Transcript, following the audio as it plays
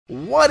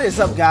What is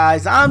up,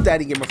 guys? I'm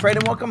DaddyGamerFred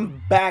and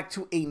welcome back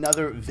to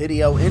another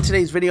video. In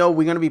today's video,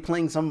 we're going to be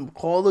playing some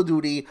Call of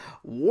Duty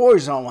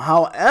Warzone.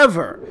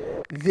 However,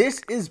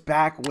 this is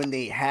back when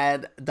they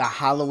had the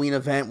Halloween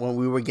event when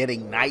we were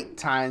getting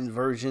nighttime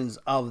versions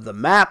of the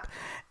map.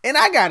 And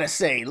I gotta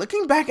say,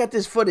 looking back at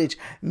this footage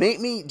made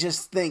me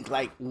just think,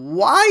 like,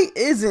 why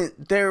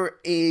isn't there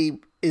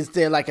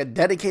like a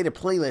dedicated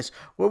playlist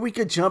where we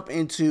could jump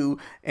into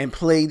and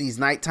play these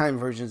nighttime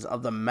versions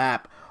of the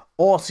map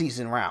all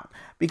season round?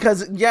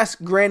 Because yes,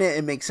 granted,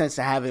 it makes sense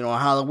to have it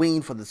on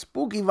Halloween for the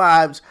spooky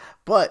vibes,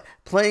 but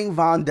playing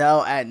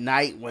Vondel at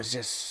night was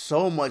just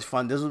so much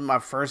fun. This was my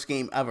first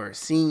game ever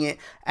seeing it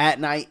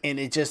at night, and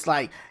it just,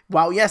 like,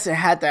 while yes, it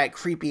had that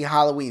creepy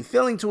Halloween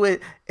feeling to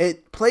it,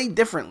 it played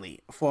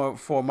differently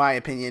for my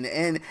opinion,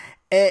 and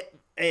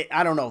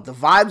I don't know, the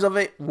vibes of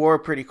it were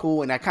pretty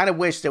cool, and I kind of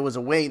wish there was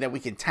a way that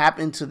we could tap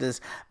into this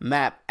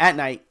map at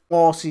night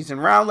all season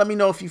round. Let me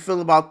know if you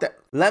feel about that.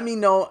 Let me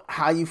know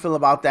how you feel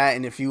about that,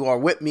 and if you are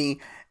with me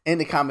in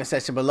the comment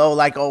section below.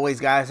 Like always,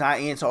 guys, I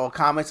answer all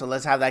comments, so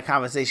let's have that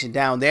conversation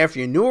down there. If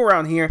you're new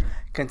around here,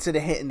 consider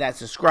hitting that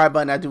subscribe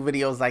button. I do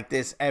videos like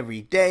this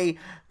every day,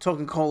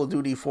 talking Call of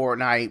Duty,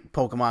 Fortnite,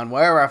 Pokemon,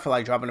 wherever I feel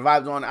like dropping the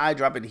vibes on, I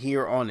drop it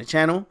here on the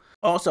channel.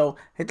 Also,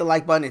 hit the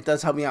like button. It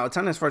does help me out a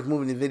ton as far as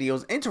moving the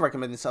videos and to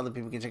recommend this so other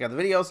people can check out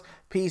the videos.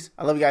 Peace.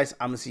 I love you guys.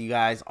 I'm going to see you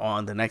guys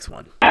on the next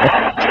one.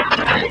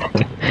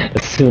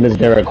 As soon as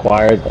they're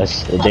acquired,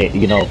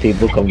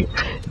 people can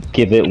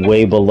give it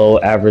way below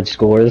average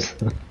scores.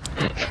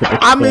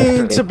 I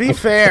mean, to be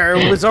fair,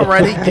 it was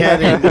already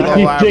getting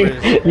below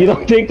average. You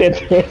don't think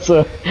that there's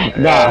a...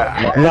 Nah.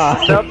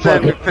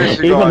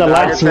 Even the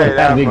last one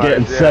had been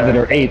getting 7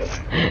 or 8.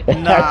 It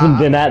hasn't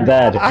been that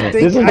bad.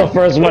 This is the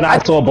first one I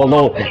saw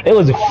below. It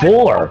was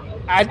 4.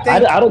 I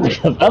don't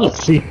think I've ever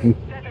seen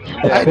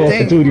a Call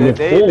of Duty with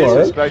 4.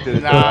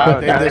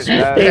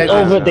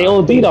 They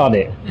OD'd on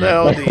it.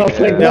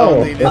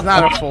 It's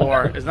not a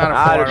 4. It's not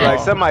a 4. Like,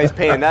 somebody's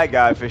paying that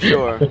guy for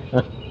sure.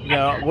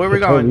 No, where are we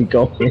going?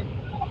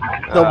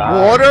 The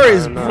water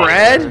is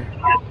bread?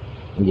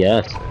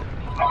 Yes.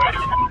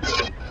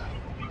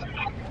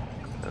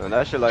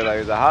 That shit like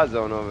it's a hot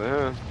zone over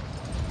here.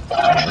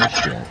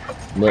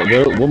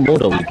 What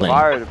mode are we playing?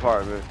 Fire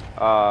department.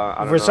 I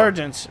don't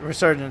Resurgence. know.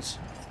 Resurgence.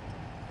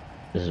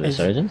 This is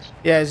Resurgence?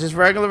 Yeah, it's just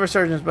regular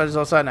Resurgence, but it's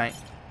also at night.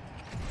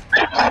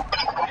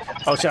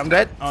 Oh shit, I'm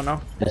dead? Oh no.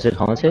 Is it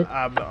haunted?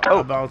 I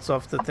bounced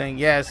off the thing.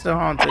 Yeah, it's still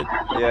haunted.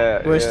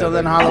 Yeah. We're still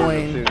in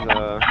Halloween. Seems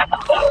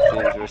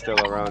we're still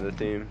around the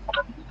team.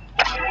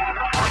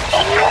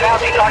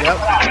 Yep.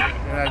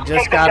 And I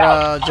just got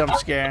a jump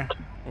scare.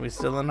 We're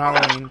still in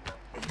Halloween.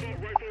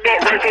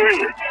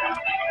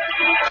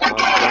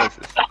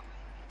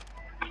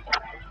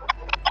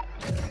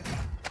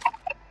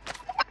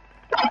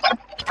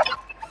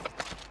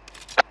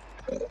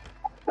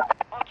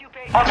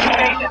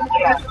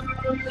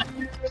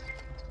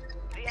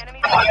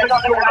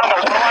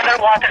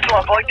 Underwater to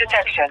avoid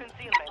detection.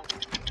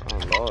 Oh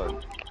lord.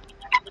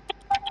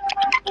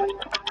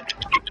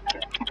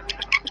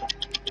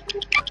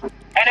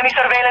 Enemy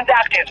surveillance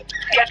active.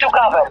 Get to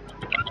cover.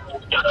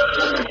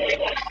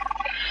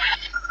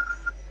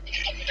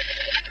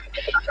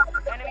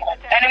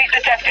 Enemies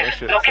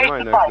detected. Locate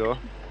the fight.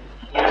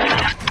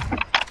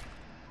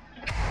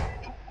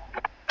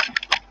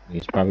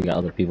 He's probably got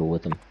other people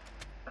with him.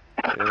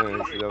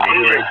 Yeah, he's over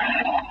here.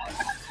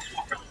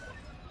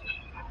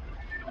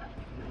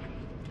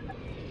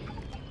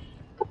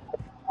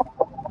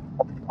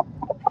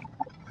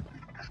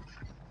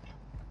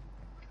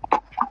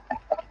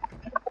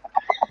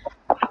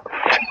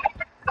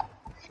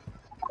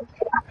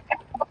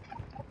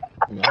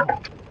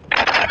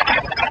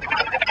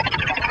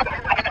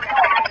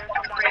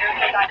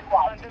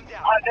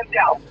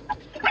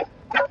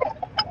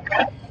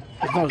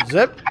 There's no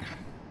zip?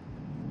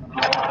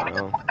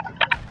 No.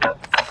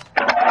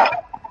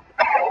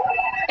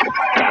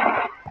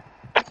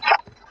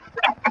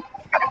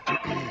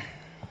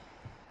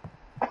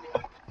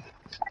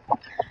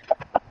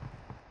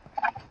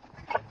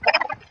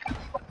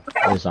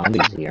 There's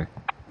zombies here.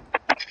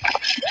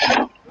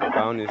 The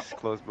bounty's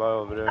close by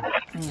over there.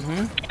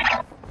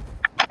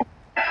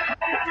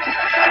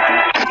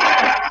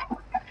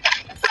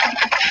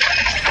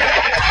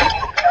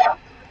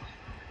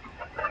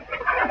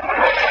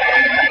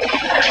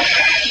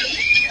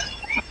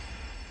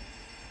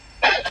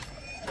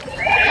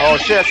 Oh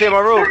shit, I see my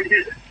roof.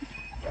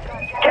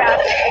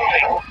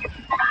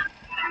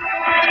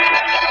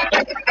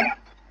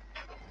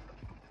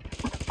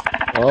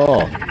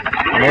 Oh,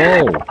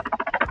 no.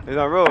 He's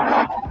on roof.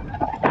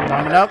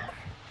 Climbing up.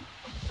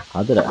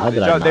 How did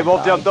I They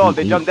both jumped off.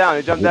 They jumped down.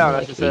 They jumped down.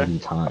 Like I should say. 80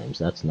 times.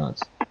 That's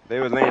nuts. They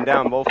were laying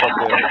down both up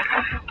there.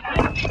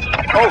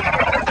 Oh!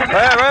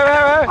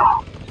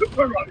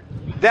 Right.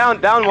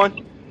 Down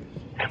one.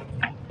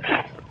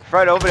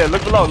 Fred, over there.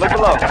 Look below. I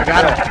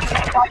got it.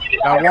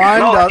 Got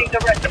one.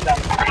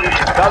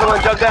 The other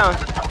one jumped down.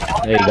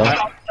 There you go.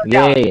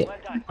 Yay.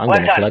 I'm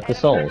going to collect the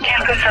souls. Nope,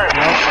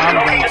 I'm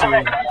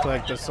going to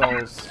collect the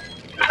souls.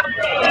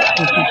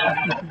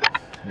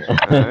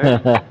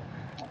 Alright.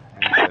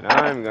 He said,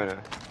 I'm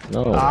gonna.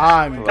 No.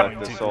 I'm Collect going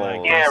the to souls.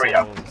 collect the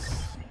Area. souls.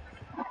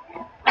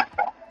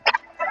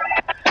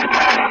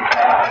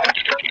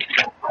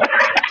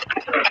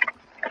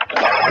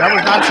 That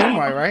was not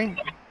Teamwhite, right?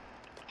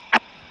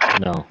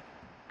 No.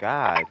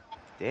 God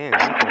damn,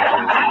 that thing is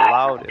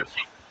loud as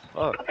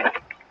fuck.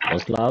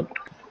 What's loud?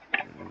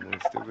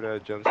 That stupid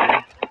ass jump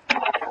scare.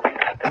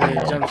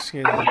 Yeah, jump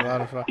scares is a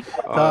lot of fun.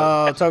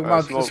 Talk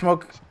about smoke. the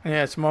smoke.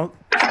 Yeah, smoke.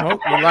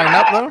 Smoke. You line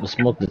up though? The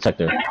smoke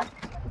detector.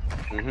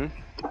 Mm-hmm.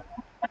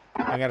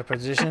 I got a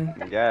position.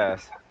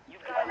 Gas.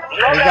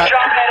 Loadout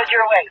drop headed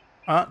your way.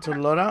 To the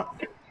loadout.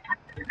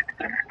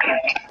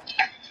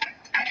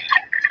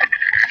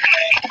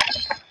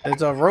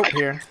 There's a rope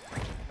here.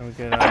 We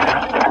could,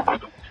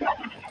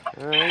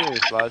 You need to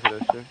slide to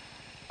that shit.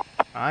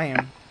 I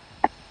am.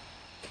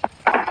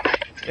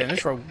 Yeah,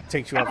 this rope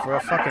takes you up real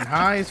fucking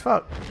high as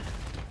fuck.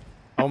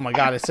 Oh my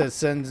god, it says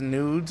sends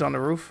nudes on the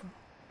roof.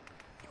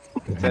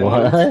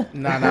 What?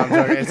 No, I'm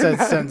joking. It says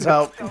sends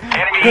help.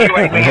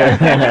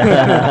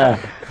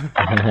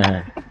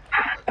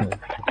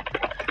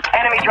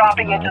 Enemy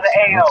dropping into the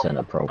That's AO.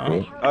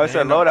 inappropriate. Oh, it's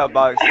a loadout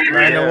box.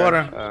 Right in the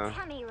water.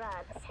 Tummy rubs.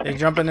 They're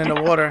jumping in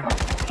the water. In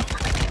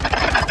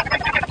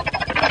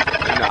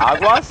the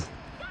aguas?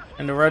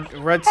 In the Red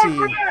Sea.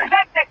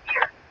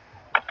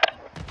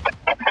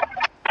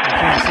 I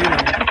can't see them.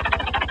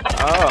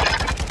 Oh.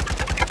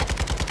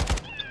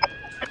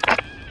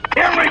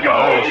 Here we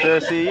I sure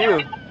see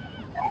you.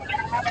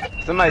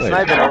 Somebody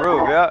sniping on the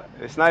roof, yeah.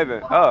 They're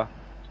sniping. Oh.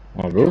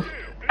 On the roof?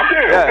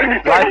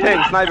 Yeah, light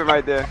ping sniping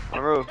right there on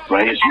the roof.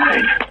 Reach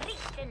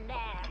in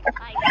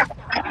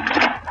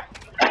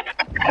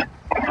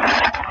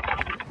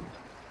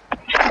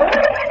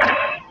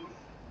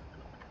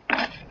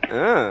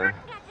there.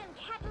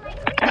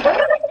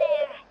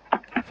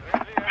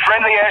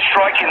 Friendly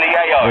airstrike in the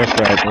AO. That's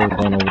right. There's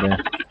one over there.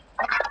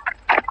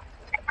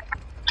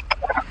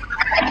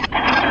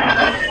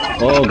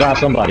 Oh, got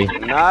somebody.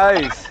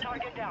 Nice.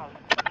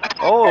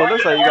 Oh,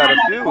 looks like you got a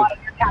few.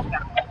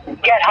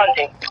 Get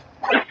hunting.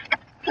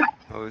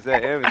 Oh, is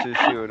that amateur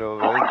shooting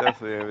over there? There's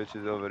definitely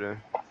amateurs over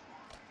there.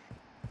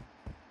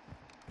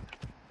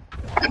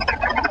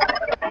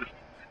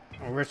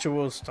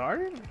 Ritual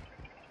started?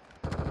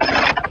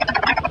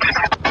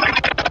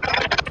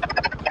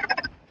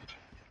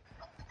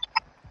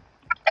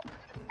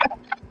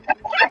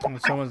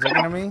 Someone's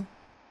looking at me?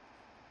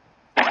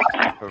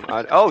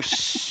 Oh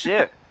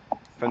shit!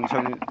 From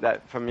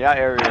your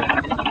area.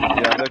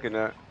 Yeah, I'm looking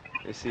at.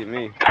 They see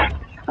me.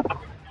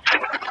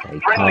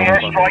 Friendly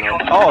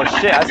airstrike. Oh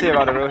shit! I see him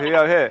on the roof. He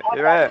out here. He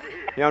right here.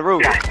 He on the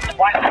roof.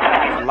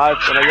 Live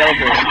on a yellow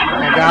pin.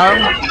 I got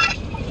him.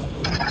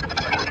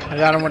 I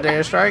got him with the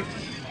airstrike.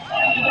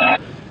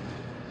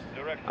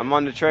 I'm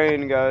on the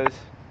train, guys.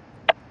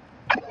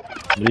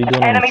 What are you doing on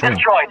the Enemy train?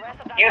 destroyed.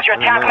 Use your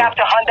tap map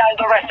to hunt down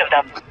the rest of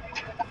them.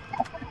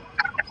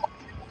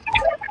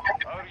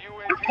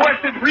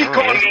 Requested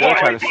recon. Oh, they're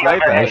trying to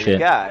snipe Oh, at me. shit.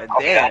 God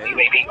damn.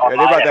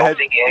 Yeah,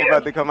 they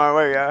about to come our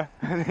way, yeah.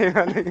 They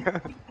about to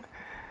come.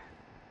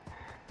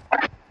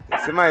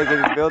 Somebody's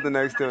in this building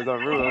next to us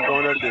on roof. I'm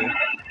going up there.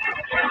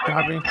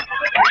 Copy.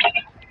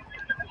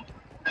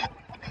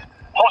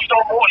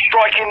 Hostile war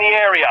strike in the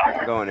area.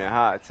 I'm going there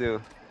hot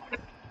too.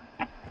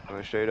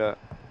 Going straight up.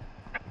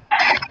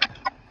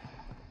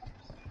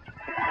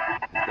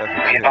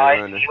 Definitely Be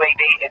advised, running.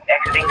 UAV is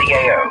exiting the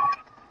AO.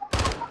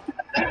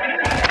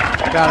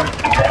 Got him.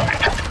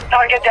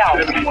 Target down.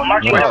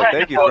 Mark your Oh, rest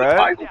thank you,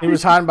 deployed. Fred. He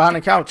was hiding behind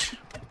the couch.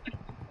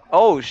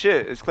 Oh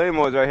shit, it's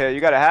Claymore's right here. You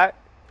got a hat?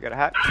 You got a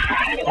hat?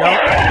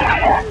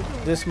 Nope.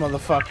 This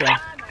motherfucker.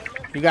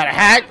 You got a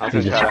hat? I'll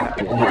just try a hat.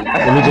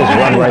 Let me just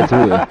run right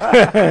through it.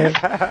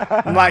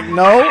 I'm like,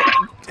 no.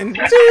 And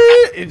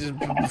it just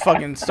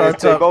fucking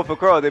starts They up. both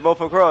across. They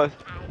both across.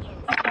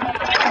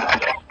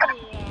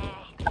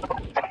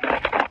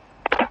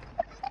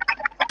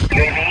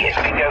 UAV is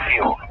bingo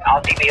fuel.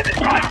 LTV at this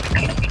time.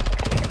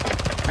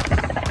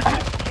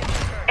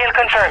 Kill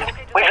confirmed.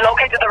 We've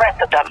located the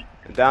rest of them.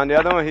 Down the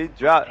other one, he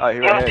dropped. Oh, he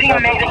Your right team here.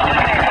 made it.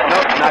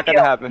 Nope, not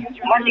gonna happen.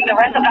 Marking the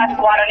rest of that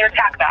squad on your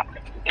tac map.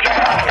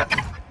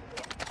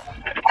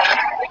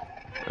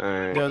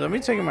 Alright. Yo, let me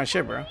take my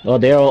shit, bro. Oh,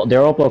 they're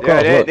up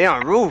across. Yeah, Look. they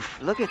on roof.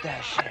 Look at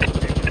that shit.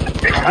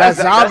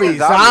 That's zombies,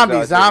 that's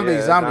zombies,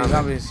 zombies,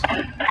 zombies, yeah,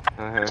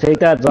 zombies. Take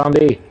that,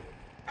 zombie.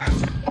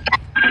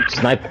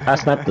 I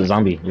sniped the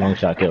zombie. Long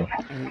shot kill.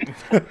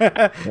 You think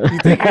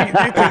it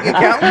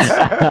counts?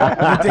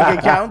 You think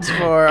it counts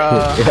for,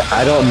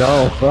 I don't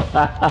know.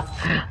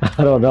 I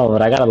don't know,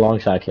 but I got a long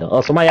shot kill.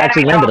 Oh, somebody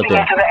actually landed up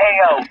there. Into the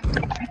AO.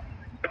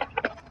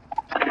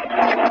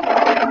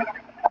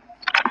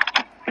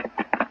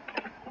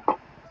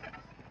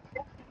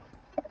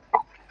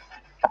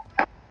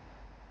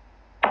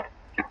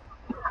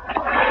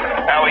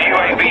 Our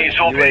UAV is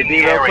orbiting the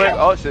UAV real quick. area.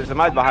 Oh shit,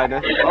 somebody's behind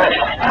us. Oh,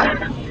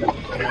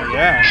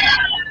 yeah.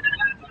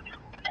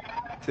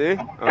 see?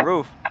 On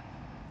roof.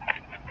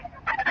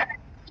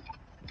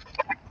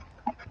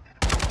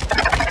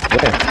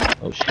 Where?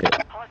 Oh shit.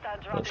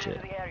 Oh shit.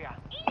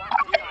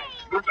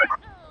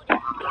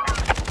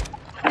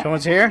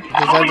 Someone's here. Just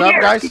heads up,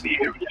 guys.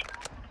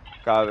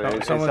 Copy.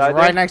 Someone's Inside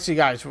right there? next to you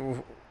guys.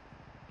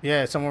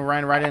 Yeah, someone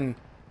ran right in.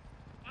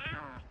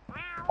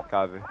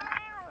 Copy.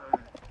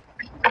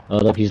 Oh,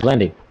 look, he's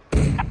landing.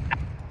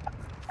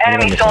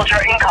 Enemy soldier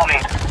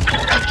incoming.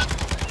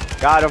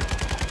 Got him.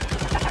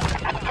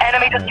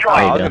 Enemy There destroyed. you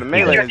I was go. gonna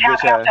melee his Tap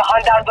bitch out to ass.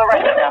 hunt down the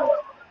rest of them.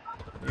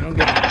 You don't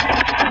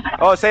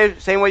get. Oh,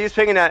 same way you was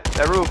pinging that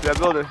roof, that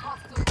building.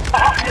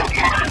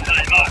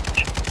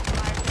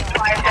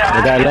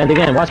 The guy landing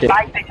in. Watch it.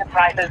 Buy station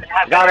prices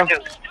have Got been him.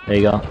 reduced. There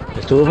you go.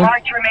 There's two of them.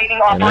 March remaining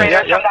operators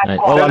Yep, from yep. that Nice.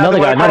 squad. Oh, another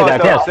guy,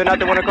 Though. yes. Send out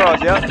the one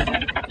across,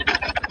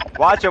 yep.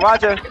 Watch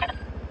it.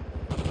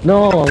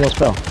 No, I almost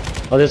fell.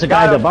 Oh, there's a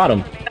guy at the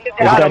bottom. There's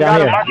a guy down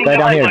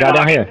here. Guy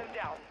down here.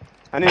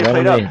 I need to Right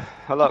plate away. up.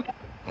 Hold up.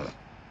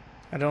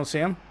 I don't see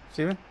him.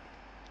 Steven?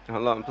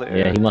 Hold up, I'm plating.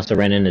 Yeah, he must have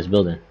ran in this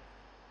building.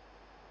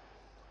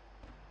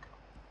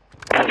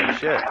 Holy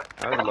shit.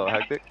 That was a little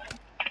hectic.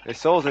 There's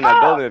souls in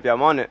that building if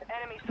y'all on it.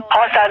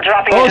 Hostile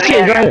dropping Oh into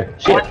shit, the right air. here.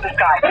 Shit. Towards the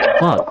sky.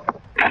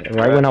 Fuck.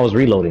 Right when I was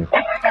reloading.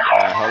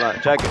 Hold on.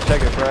 Check it,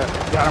 Fred.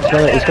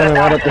 It's coming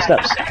right up the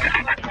steps.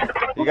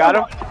 You got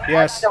him?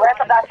 Yes. The rest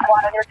of that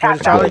squad on your Go to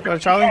tap. Charlie. Go to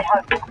Charlie.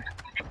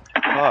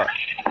 Fuck.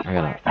 I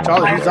got him.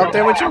 Charlie, he's up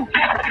there with you?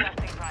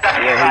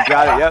 Yeah, he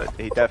got it. Yep,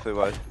 he definitely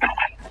was.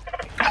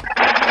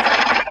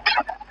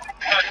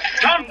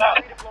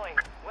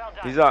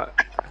 He's on.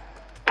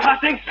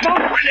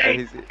 Yeah,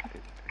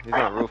 he's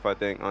on roof, I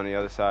think, on the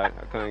other side.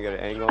 I couldn't get an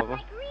angle of him.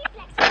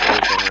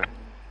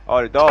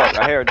 Oh, the dog.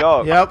 I hear a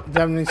dog. Yep.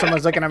 That means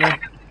someone's looking at me.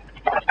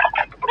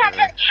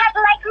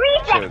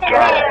 Shit,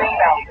 growling.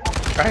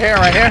 Right here.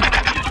 Right here.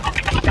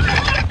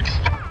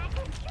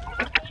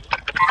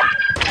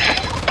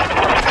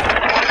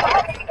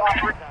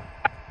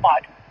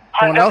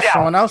 Someone else.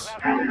 Someone else.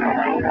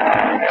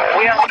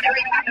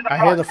 I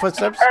hear the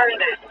footsteps. Some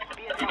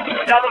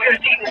of your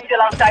team is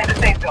still outside the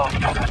safe zone.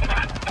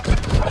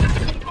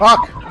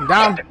 Fuck. I'm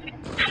down.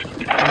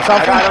 I'm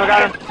I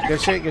got him.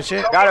 Good shit. Good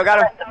shit. Got him.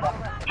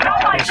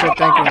 Good shit.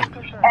 Thank you.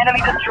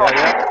 Enemy destroyed.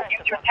 Yeah.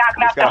 Use your attack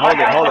map Just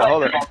gotta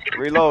hold it.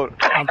 Reload.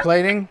 I'm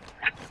plating.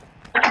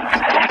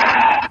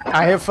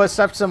 I hear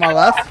footsteps to my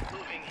left.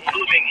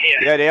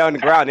 Yeah, they're on the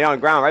ground.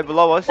 Right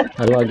below us.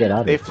 How do I get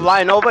out of They it?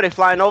 flying over.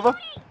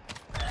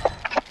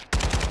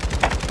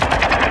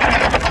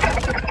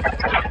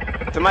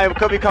 Somebody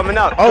could be coming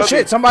out. Oh Could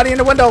shit! be. Somebody in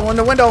the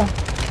window.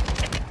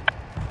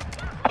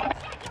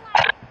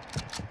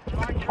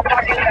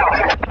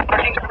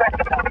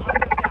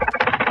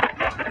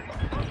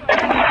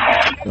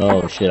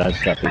 Oh shit, I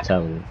just got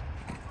fatality.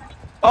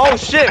 Oh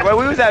shit! Where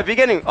we was at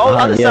beginning? Oh,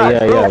 other side.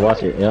 Yeah, Roof.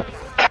 watch it, yeah.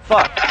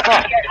 Fuck.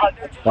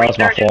 That was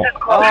my fault.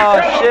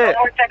 Oh shit!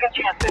 Or second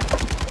chances.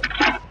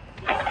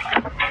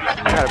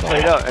 I gotta play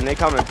it up, and they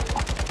coming.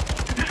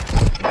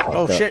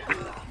 Oh shit!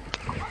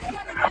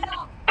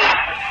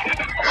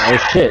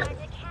 Oh shit.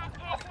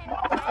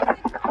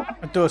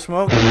 I threw a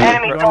smoke.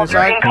 Enemy On the soldier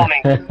side.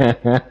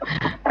 incoming.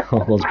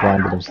 Almost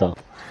blinded himself.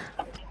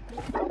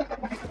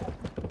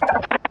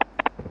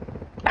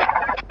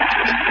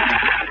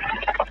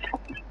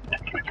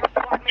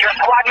 Your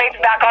squad mates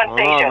back on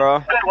station. bro.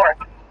 Good work.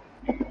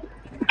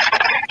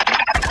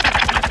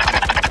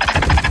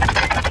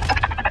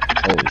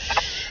 Oh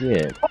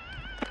shit.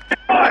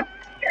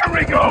 Here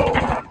we go.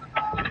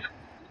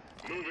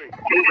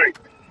 Moving.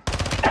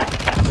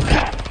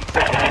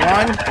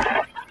 One.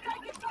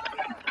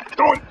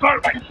 Going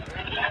sideways.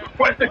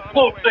 Requesting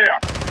close there.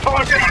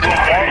 Target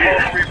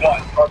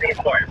 1. Target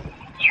acquired.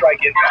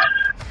 Strike inbound.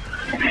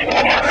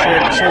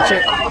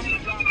 Shit.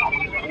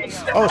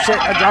 Oh shit!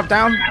 I dropped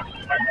down.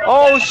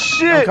 Oh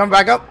shit! Come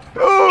back up.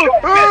 Gas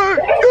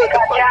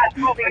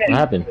moving What in.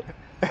 happened?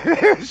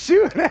 They're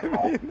shooting at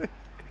me.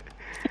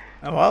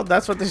 Oh, well,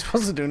 that's what they're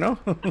supposed to do, no?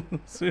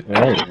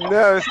 Right.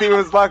 No, Steve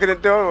was blocking the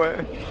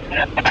doorway.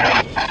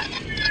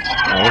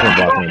 I wasn't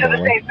blocking To the the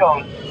doorway. safe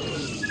zone.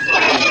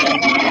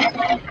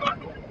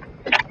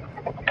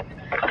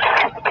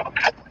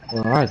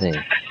 Where are they?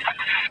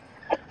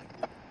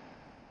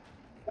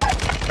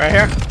 Right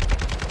here.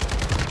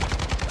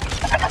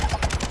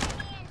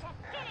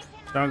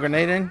 Throwing a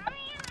grenade in.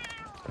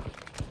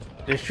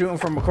 They're shooting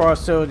from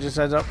across too. Just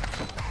heads up.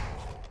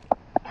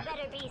 Better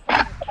be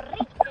some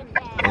treats in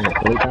there. Is it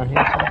fully down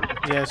here?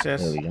 Yes. There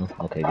we go.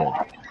 Okay, good.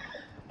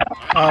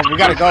 We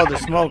gotta go.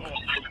 There's smoke.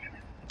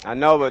 I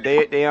know, but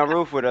they on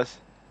roof with us.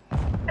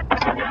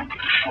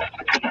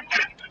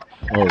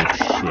 Oh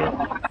shit.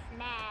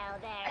 Now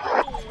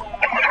they're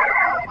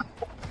here.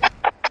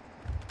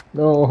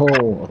 No.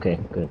 Okay,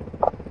 good.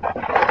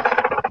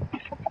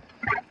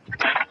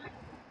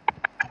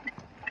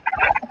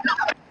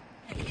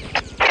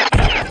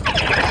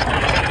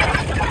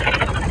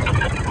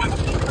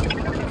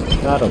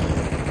 Got him.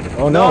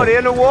 Oh no. No, they're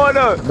in the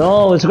water.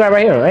 No, it's a guy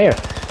right here.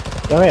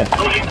 Right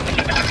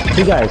here.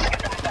 Two guys.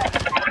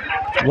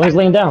 One's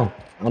laying down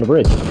on the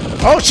bridge.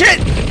 Oh shit!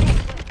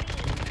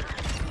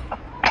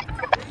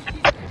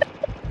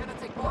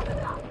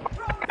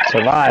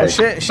 Survive. Oh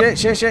shit!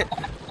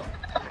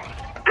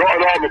 Got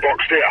an armor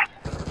box here.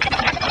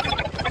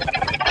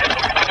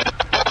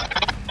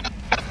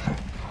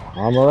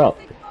 Armor up.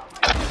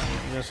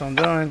 That's what I'm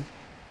doing.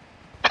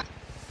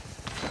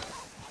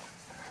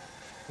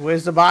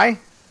 Where's the buy?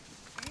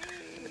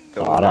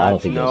 Oh, I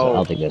don't think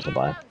there's a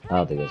buy. I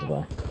don't think there's a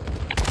buy.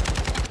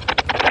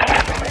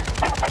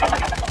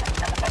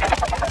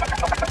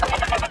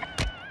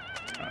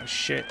 Oh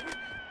shit.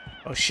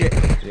 Oh shit.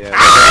 Yeah.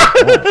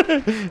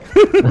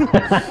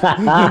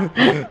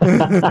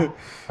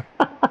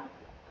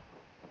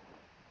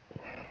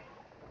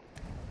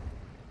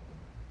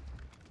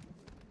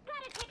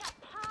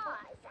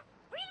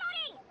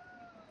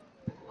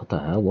 What the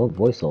hell? What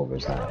voiceover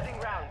is that?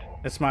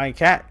 That's my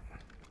cat.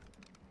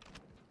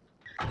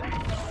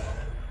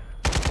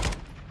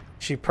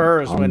 She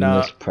purrs when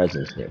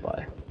presence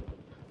nearby.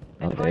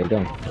 Oh, there you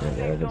go.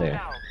 They're over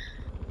there.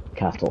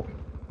 Castle.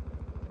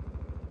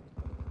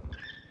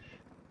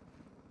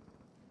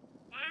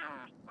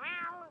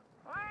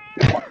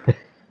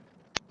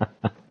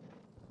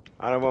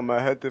 I don't want my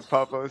head to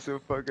pop out so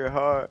fucking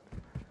hard.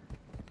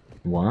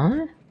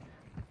 What?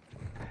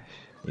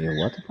 Your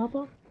what to pop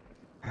up?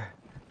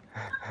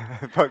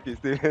 Fuck you,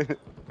 Steven.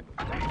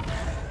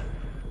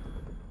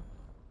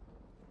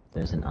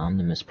 There's an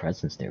omnimus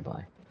presence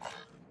nearby.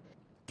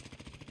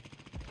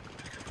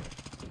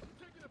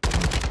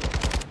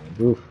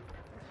 Roof.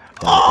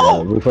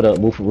 Oh! Roof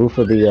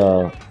of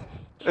the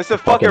It's a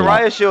fucking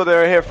riot shield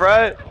there here,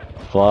 Fred.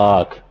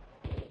 Fuck.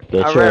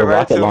 Get I your ran right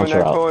rocket to him in launcher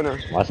that out. corner.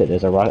 Watch it.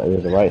 There's a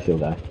riot shield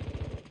guy.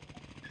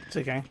 It's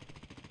okay.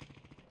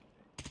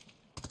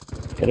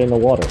 Get in the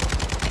water.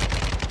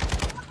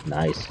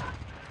 Nice.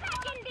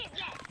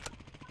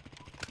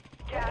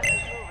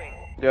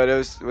 Yeah, there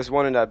was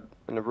one in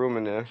the room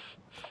in there.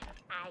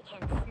 I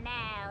can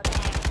smell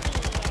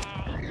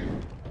their fear.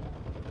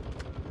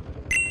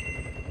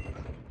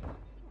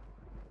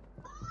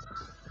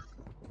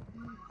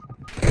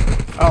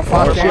 Oh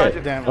fuck! Oh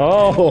shit! Damn.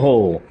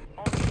 Oh.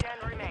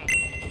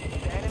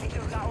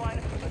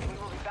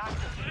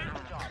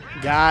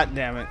 God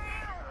damn it!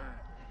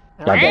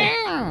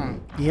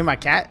 Goddamn. You hear my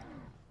cat?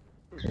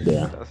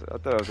 Yeah. I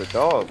thought it was a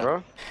dog,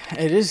 bro.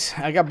 It is.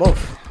 I got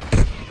both.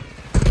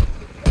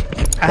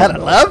 I had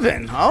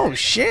 11. Oh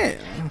shit!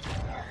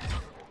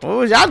 What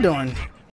was y'all doing?